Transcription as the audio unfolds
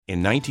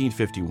In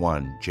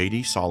 1951,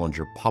 J.D.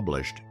 Salinger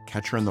published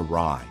Catcher in the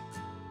Rye.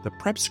 The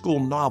prep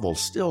school novel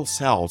still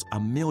sells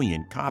 1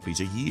 million copies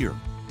a year.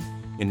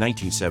 In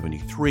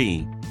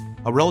 1973,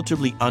 a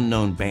relatively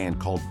unknown band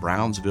called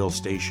Brownsville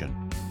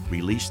Station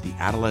released the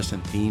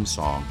Adolescent theme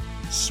song,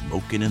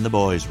 Smokin' in the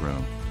Boys'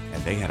 Room,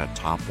 and they had a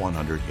top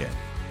 100 hit.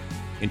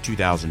 In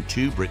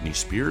 2002, Britney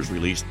Spears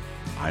released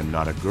I'm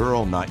Not a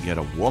Girl, Not Yet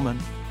a Woman,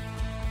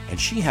 and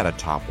she had a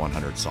top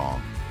 100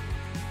 song.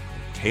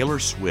 Taylor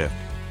Swift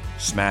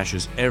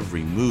smashes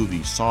every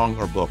movie, song,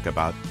 or book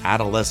about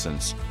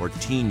adolescence or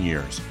teen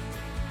years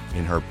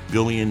in her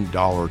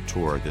billion-dollar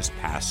tour this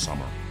past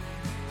summer.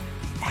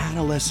 The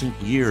adolescent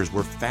years,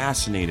 we're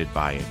fascinated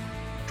by it.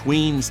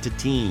 Tweens to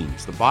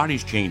teens, the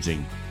body's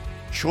changing,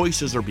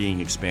 choices are being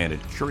expanded,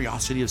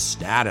 curiosity of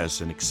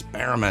status and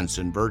experiments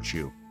in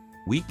virtue.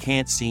 We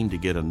can't seem to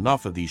get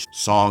enough of these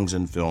songs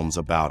and films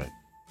about it.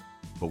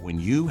 But when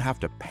you have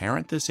to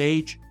parent this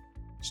age,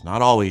 it's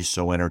not always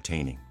so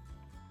entertaining.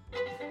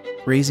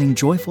 Raising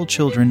Joyful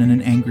Children in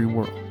an Angry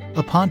World,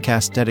 a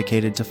podcast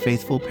dedicated to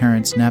faithful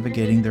parents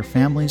navigating their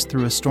families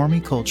through a stormy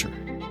culture.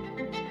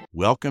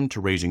 Welcome to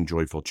Raising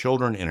Joyful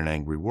Children in an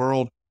Angry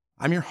World.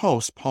 I'm your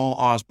host, Paul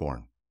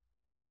Osborne.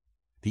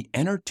 The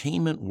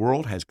entertainment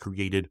world has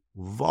created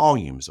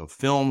volumes of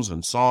films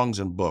and songs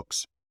and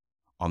books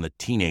on the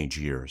teenage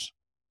years,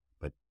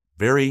 but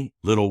very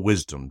little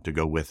wisdom to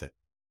go with it.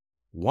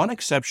 One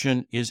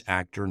exception is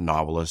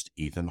actor-novelist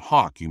Ethan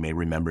Hawke. You may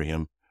remember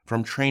him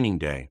from Training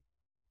Day.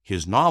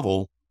 His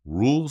novel,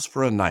 Rules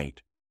for a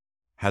Night,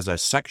 has a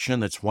section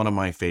that's one of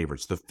my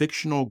favorites. The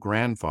fictional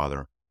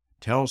grandfather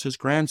tells his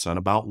grandson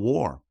about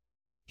war.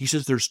 He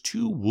says there's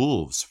 2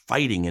 wolves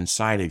fighting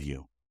inside of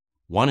you.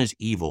 One is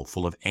evil,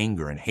 full of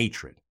anger and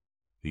hatred.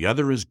 The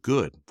other is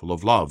good, full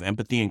of love,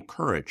 empathy, and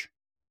courage.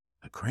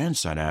 The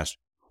grandson asks,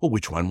 well,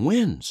 which one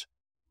wins?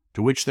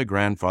 To which the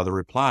grandfather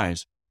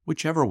replies,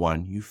 whichever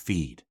one you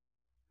feed.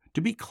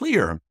 To be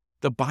clear,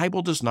 the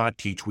Bible does not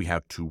teach we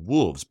have 2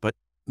 wolves, but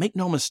make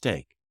no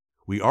mistake,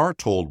 we are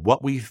told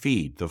what we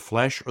feed, the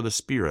flesh or the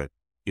spirit,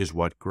 is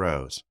what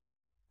grows.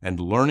 And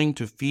learning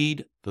to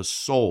feed the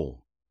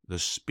soul, the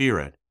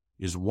spirit,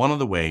 is one of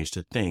the ways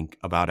to think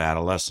about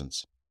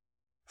adolescence.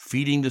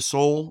 Feeding the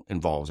soul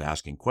involves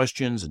asking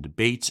questions and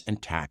debates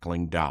and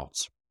tackling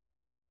doubts.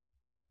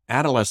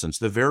 Adolescence,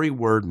 the very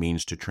word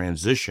means to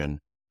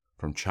transition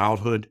from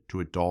childhood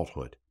to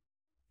adulthood.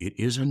 It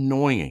is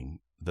annoying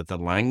that the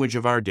language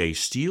of our day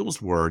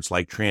steals words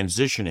like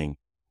transitioning,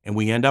 and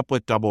we end up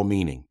with double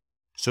meaning.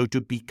 So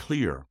to be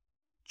clear,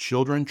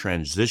 children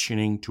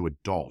transitioning to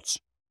adults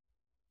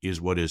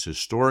is what is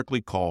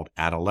historically called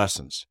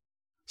adolescence.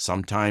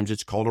 Sometimes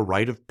it's called a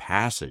rite of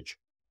passage,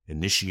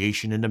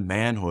 initiation into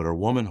manhood or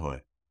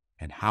womanhood,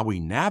 and how we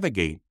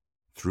navigate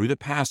through the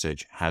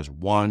passage has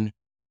one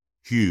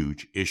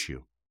huge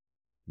issue.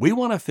 We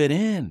want to fit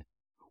in.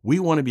 We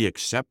want to be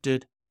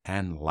accepted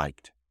and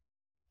liked.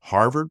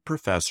 Harvard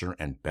professor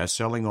and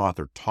best-selling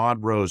author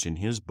Todd Rose, in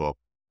his book,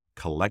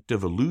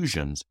 Collective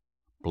Illusions,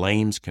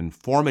 blames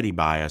conformity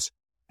bias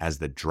as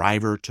the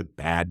driver to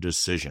bad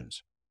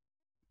decisions.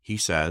 He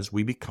says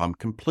we become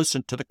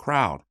complicit to the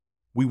crowd.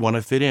 We want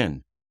to fit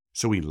in,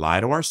 so we lie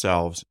to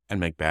ourselves and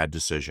make bad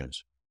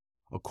decisions.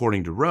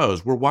 According to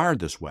Rose, we're wired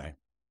this way.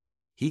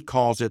 He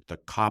calls it the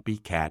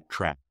copycat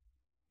trap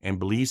and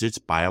believes it's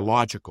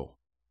biological.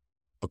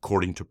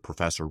 According to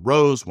Professor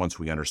Rose, once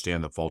we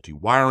understand the faulty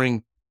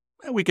wiring,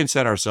 we can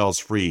set ourselves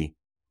free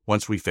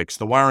once we fix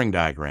the wiring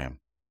diagram.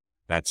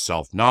 That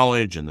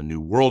self-knowledge and the new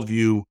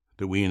worldview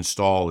that we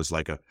install is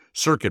like a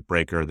circuit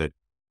breaker that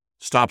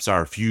stops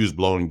our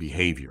fuse-blowing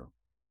behavior.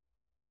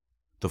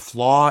 The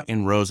flaw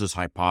in Rose's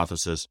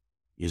hypothesis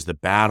is the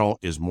battle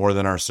is more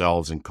than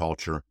ourselves and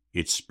culture,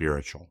 it's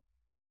spiritual.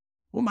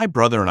 When my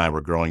brother and I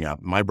were growing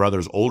up, my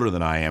brother's older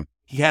than I am,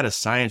 he had a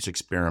science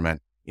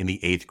experiment in the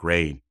 8th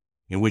grade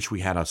in which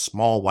we had a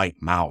small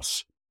white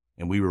mouse,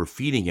 and we were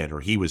feeding it, or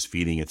he was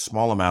feeding it,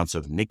 small amounts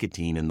of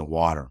nicotine in the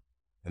water,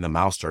 and the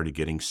mouse started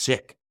getting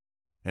sick.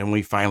 And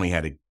we finally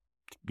had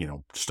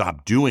to,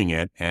 stop doing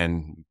it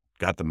and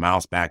got the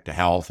mouse back to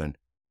health and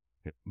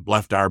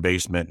left our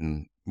basement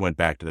and went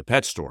back to the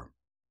pet store.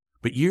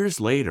 But years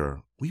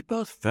later, we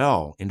both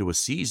fell into a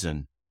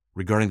season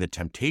regarding the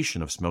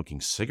temptation of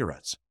smoking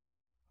cigarettes.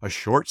 A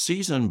short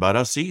season, but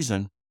a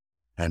season.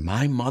 And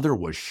my mother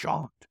was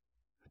shocked.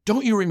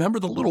 Don't you remember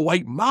the little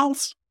white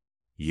mouse?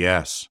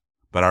 Yes,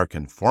 but our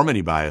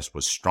conformity bias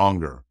was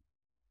stronger.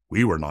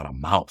 We were not a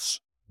mouse.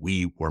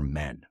 We were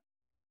men.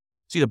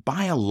 See, the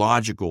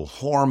biological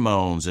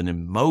hormones and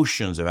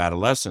emotions of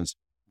adolescence,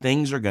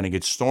 things are going to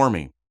get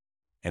stormy.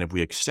 And if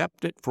we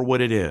accept it for what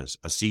it is,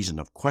 a season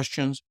of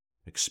questions,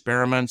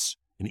 experiments,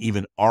 and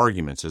even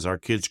arguments as our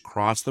kids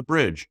cross the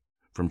bridge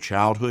from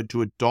childhood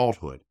to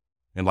adulthood,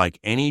 and like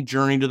any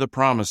journey to the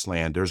promised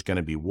land, there's going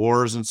to be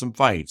wars and some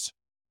fights,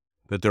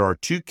 that there are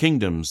 2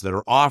 kingdoms that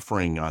are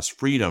offering us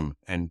freedom,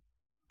 and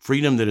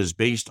freedom that is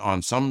based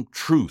on some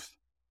truth.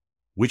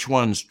 Which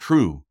one's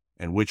true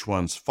and which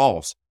one's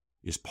false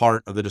is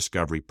part of the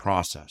discovery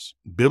process.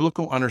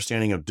 Biblical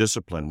understanding of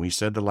discipline, we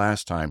said the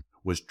last time,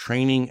 was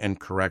training and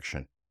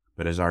correction.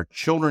 But as our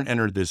children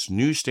enter this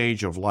new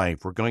stage of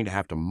life, we're going to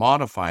have to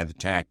modify the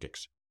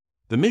tactics.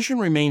 The mission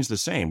remains the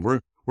same.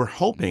 We're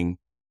hoping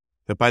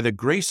that by the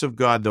grace of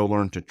God, they'll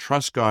learn to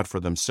trust God for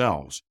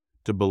themselves,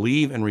 to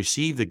believe and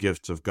receive the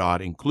gifts of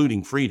God,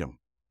 including freedom.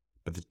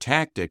 But the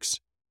tactics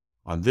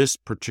on this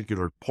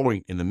particular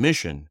point in the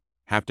mission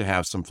have to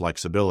have some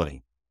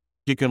flexibility.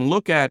 You can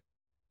look at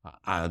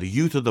the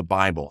youth of the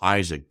Bible,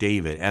 Isaac,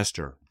 David,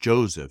 Esther,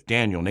 Joseph,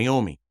 Daniel,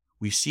 Naomi.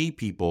 We see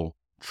people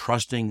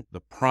trusting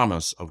the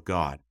promise of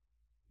God.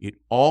 It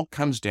all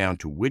comes down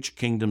to which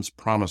kingdom's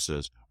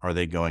promises are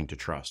they going to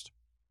trust.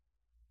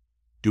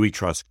 Do we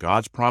trust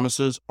God's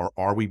promises, or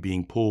are we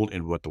being pulled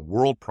into what the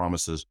world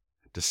promises,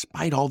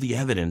 despite all the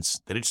evidence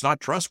that it's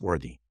not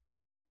trustworthy?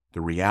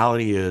 The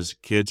reality is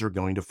kids are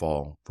going to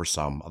fall for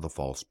some of the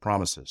false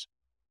promises.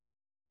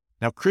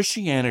 Now,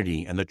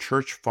 Christianity and the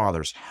church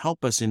fathers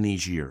help us in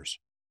these years.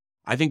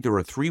 I think there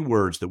are three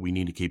words that we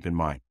need to keep in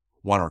mind.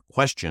 One are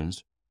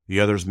questions, the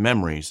other is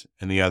memories,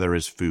 and the other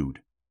is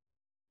food.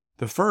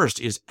 The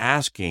first is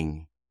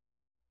asking,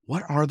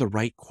 what are the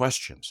right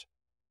questions?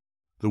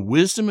 The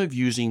wisdom of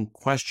using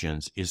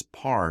questions is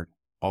part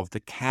of the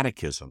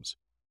catechisms.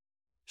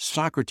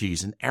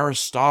 Socrates and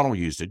Aristotle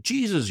used it.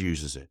 Jesus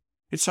uses it.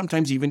 It's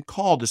sometimes even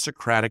called the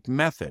Socratic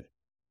method.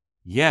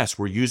 Yes,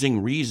 we're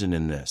using reason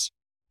in this.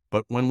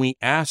 But when we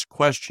ask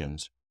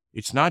questions,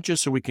 it's not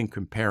just so we can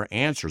compare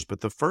answers,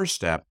 but the first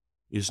step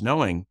is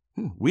knowing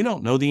we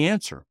don't know the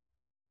answer.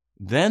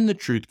 Then the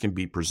truth can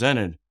be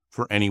presented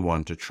for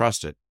anyone to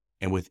trust it.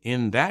 And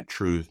within that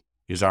truth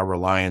is our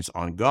reliance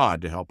on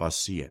God to help us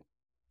see it.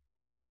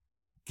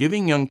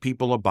 Giving young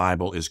people a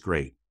Bible is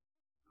great,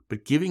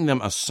 but giving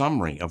them a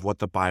summary of what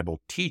the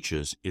Bible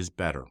teaches is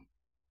better.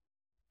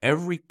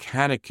 Every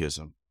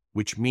catechism,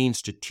 which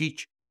means to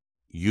teach,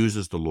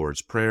 uses the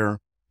Lord's Prayer,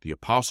 the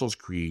Apostles'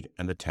 Creed,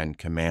 and the Ten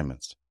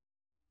Commandments.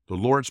 The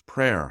Lord's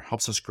Prayer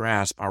helps us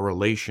grasp our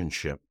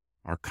relationship,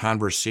 our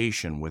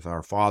conversation with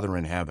our Father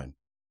in heaven.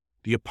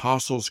 The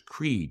Apostles'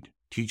 Creed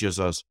teaches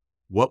us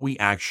what we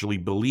actually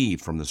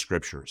believe from the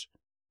Scriptures.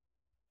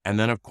 And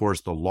then, of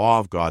course, the law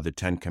of God, the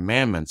Ten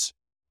Commandments,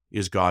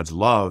 is God's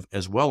love,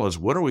 as well as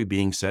what are we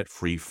being set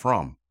free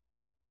from.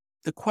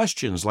 The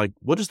questions like,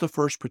 what does the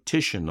first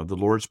petition of the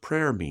Lord's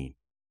Prayer mean?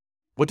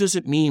 What does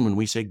it mean when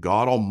we say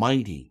God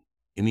Almighty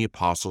in the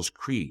Apostles'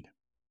 Creed?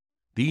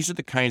 These are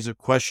the kinds of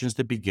questions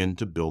that begin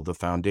to build the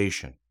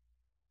foundation.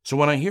 So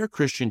when I hear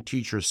Christian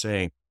teachers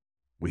say,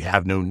 we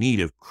have no need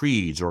of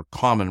creeds or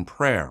common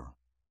prayer,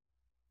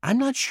 I'm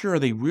not sure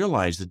they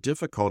realize the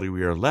difficulty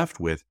we are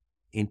left with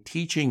in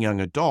teaching young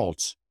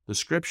adults the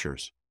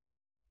Scriptures.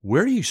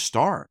 Where do you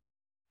start?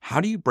 How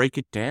do you break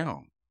it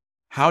down?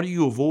 How do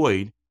you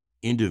avoid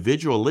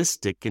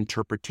individualistic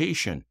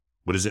interpretation?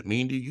 What does it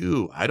mean to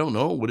you? I don't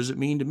know. What does it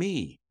mean to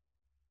me?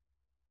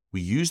 We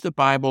use the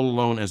Bible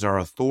alone as our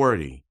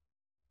authority,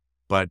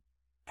 but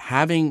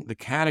having the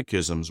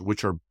catechisms,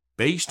 which are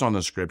based on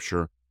the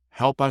Scripture,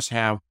 help us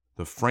have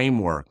the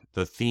framework,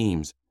 the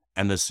themes,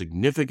 and the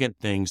significant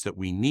things that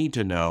we need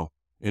to know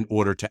in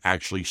order to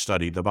actually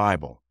study the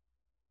Bible.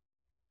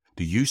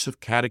 The use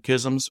of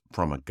catechisms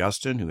from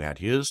Augustine, who had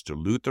his, to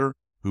Luther,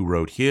 who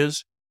wrote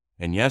his,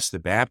 and yes, the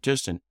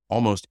Baptist and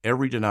almost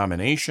every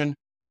denomination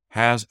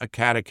has a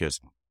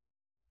catechism.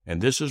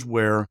 And this is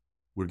where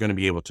we're going to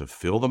be able to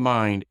fill the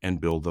mind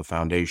and build the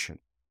foundation.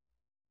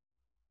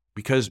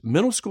 Because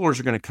middle schoolers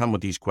are going to come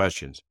with these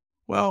questions.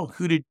 Well,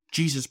 who did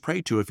Jesus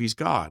pray to if he's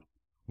God?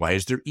 Why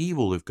is there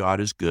evil if God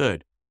is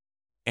good?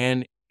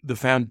 And the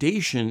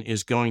foundation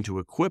is going to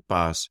equip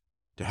us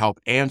to help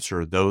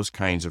answer those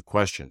kinds of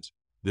questions.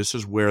 This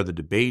is where the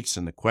debates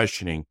and the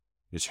questioning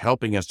is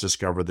helping us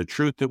discover the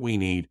truth that we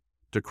need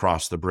to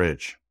cross the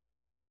bridge.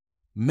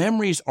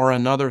 Memories are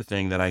another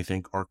thing that I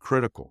think are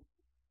critical.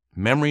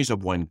 Memories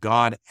of when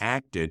God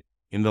acted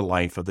in the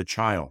life of the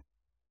child.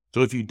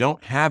 So if you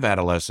don't have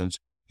adolescents,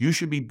 you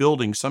should be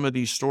building some of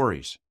these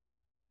stories.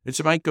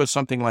 It might go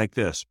something like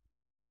this.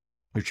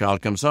 Your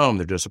child comes home,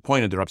 they're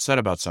disappointed, they're upset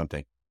about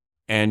something.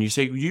 And you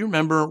say, do you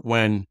remember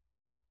when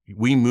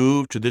we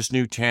moved to this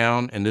new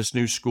town and this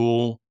new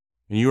school,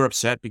 and you were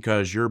upset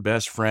because your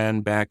best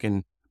friend back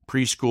in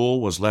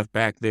preschool was left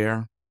back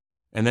there?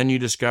 And then you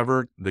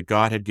discovered that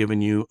God had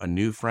given you a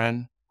new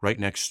friend right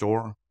next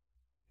door?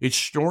 It's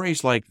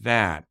stories like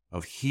that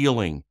of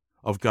healing,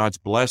 of God's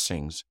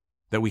blessings,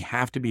 that we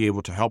have to be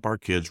able to help our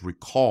kids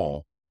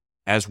recall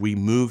as we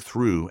move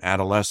through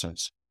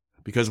adolescence.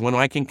 Because when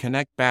I can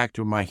connect back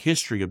to my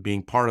history of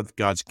being part of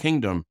God's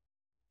kingdom,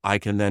 I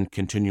can then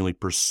continually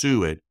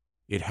pursue it.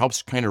 It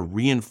helps kind of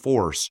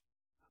reinforce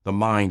the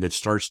mind that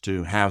starts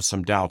to have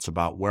some doubts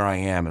about where I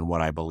am and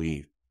what I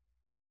believe.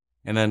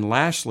 And then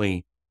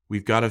lastly,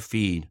 we've got to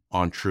feed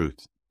on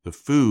truth, the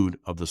food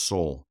of the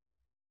soul.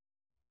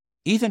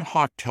 Ethan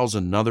Hawke tells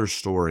another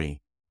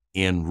story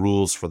in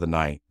Rules for the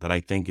Night that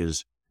I think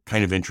is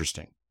kind of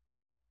interesting.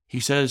 He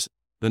says,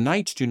 the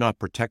knights do not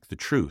protect the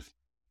truth.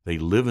 They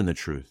live in the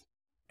truth,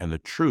 and the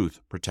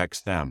truth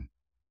protects them.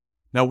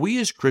 Now, we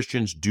as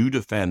Christians do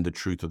defend the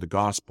truth of the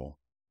gospel,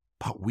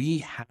 but we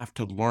have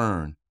to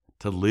learn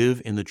to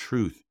live in the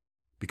truth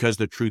because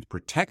the truth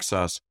protects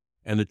us,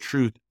 and the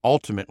truth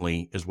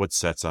ultimately is what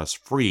sets us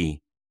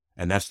free,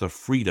 and that's the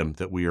freedom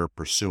that we are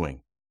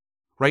pursuing.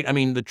 Right? I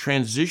mean, the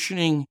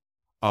transitioning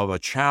of a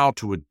child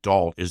to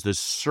adult is this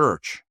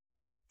search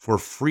for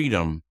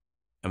freedom,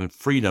 and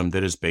freedom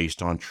that is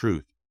based on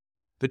truth.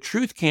 The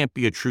truth can't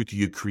be a truth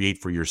you create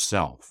for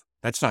yourself.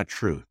 That's not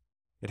truth.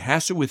 It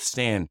has to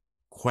withstand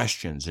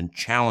questions and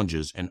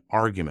challenges and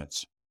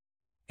arguments.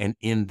 And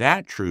in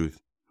that truth,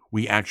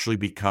 we actually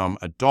become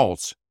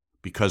adults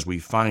because we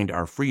find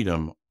our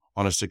freedom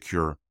on a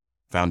secure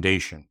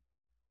foundation.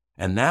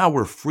 And now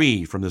we're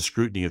free from the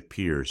scrutiny of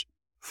peers,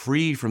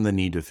 free from the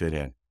need to fit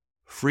in,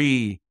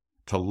 free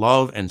to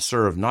love and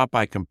serve not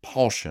by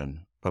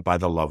compulsion, but by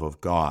the love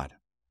of God.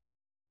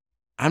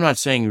 I'm not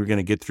saying we're going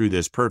to get through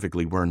this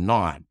perfectly. We're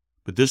not.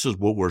 But this is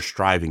what we're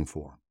striving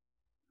for.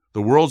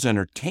 The world's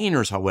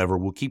entertainers, however,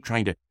 will keep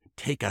trying to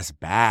take us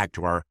back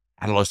to our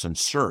adolescent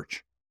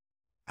search.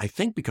 I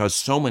think because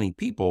so many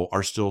people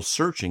are still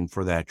searching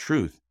for that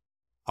truth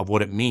of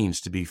what it means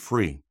to be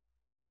free.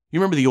 You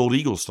remember the old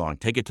Eagles song,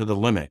 Take It to the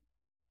Limit.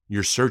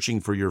 You're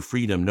searching for your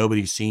freedom.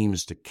 Nobody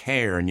seems to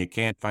care, and you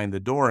can't find the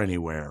door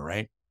anywhere,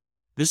 right?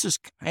 This is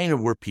kind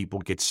of where people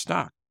get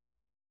stuck.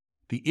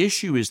 The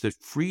issue is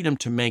that freedom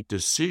to make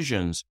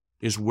decisions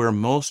is where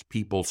most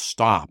people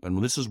stop,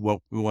 and this is what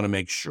we want to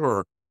make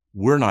sure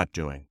we're not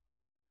doing.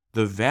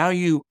 The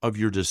value of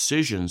your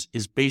decisions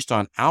is based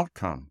on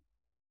outcome,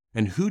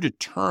 and who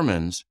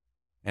determines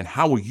and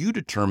how will you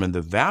determine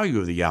the value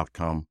of the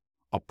outcome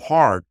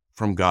apart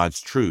from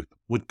God's truth,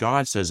 what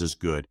God says is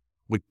good,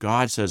 what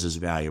God says is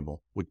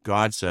valuable, what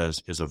God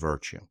says is a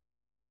virtue.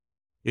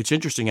 It's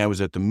interesting, I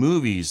was at the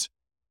movies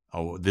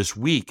this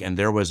week, and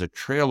there was a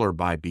trailer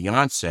by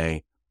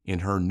Beyonce in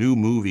her new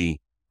movie,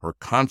 her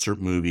concert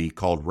movie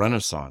called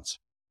Renaissance.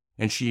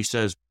 And she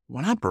says,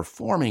 when I'm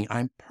performing,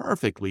 I'm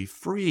perfectly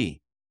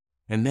free.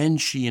 And then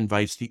she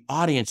invites the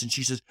audience and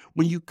she says,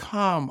 when you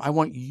come, I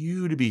want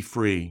you to be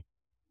free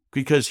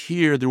because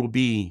here there will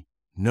be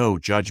no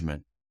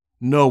judgment.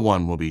 No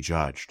one will be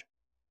judged.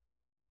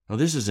 Now,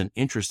 this is an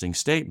interesting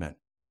statement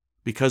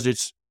because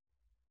it's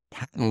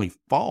patently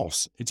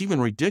false. It's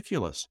even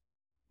ridiculous.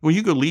 When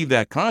you go leave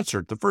that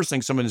concert, the first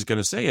thing someone is going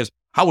to say is,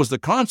 how was the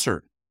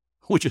concert?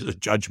 Which is a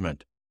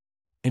judgment.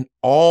 And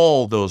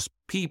all those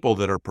people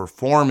that are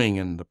performing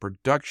and the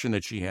production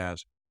that she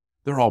has,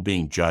 they're all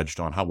being judged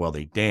on how well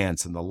they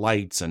dance and the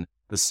lights and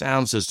the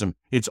sound system.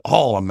 It's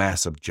all a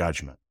massive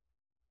judgment.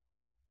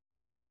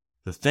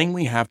 The thing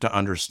we have to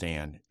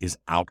understand is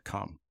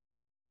outcome.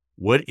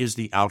 What is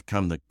the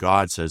outcome that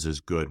God says is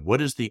good? What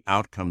is the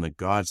outcome that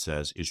God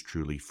says is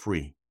truly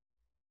free?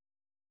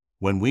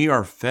 When we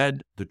are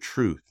fed the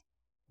truth,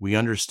 we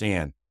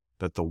understand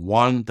that the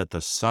one that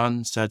the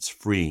Son sets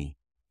free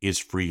is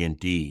free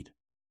indeed.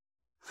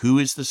 Who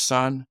is the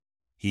Son?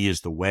 He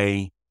is the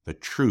way, the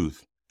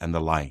truth, and the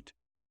light.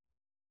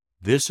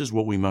 This is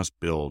what we must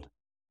build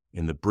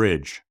in the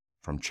bridge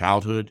from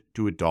childhood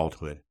to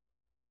adulthood.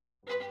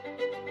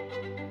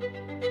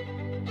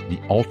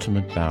 The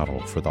ultimate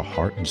battle for the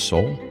heart and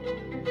soul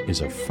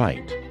is a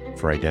fight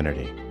for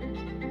identity.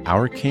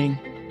 Our King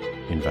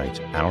invites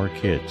our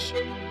kids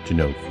to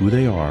know who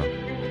they are,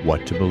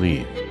 what to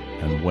believe,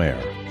 and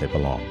where they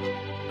belong.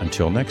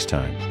 Until next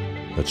time,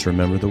 let's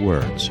remember the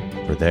words,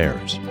 for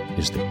theirs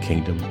is the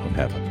kingdom of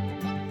heaven.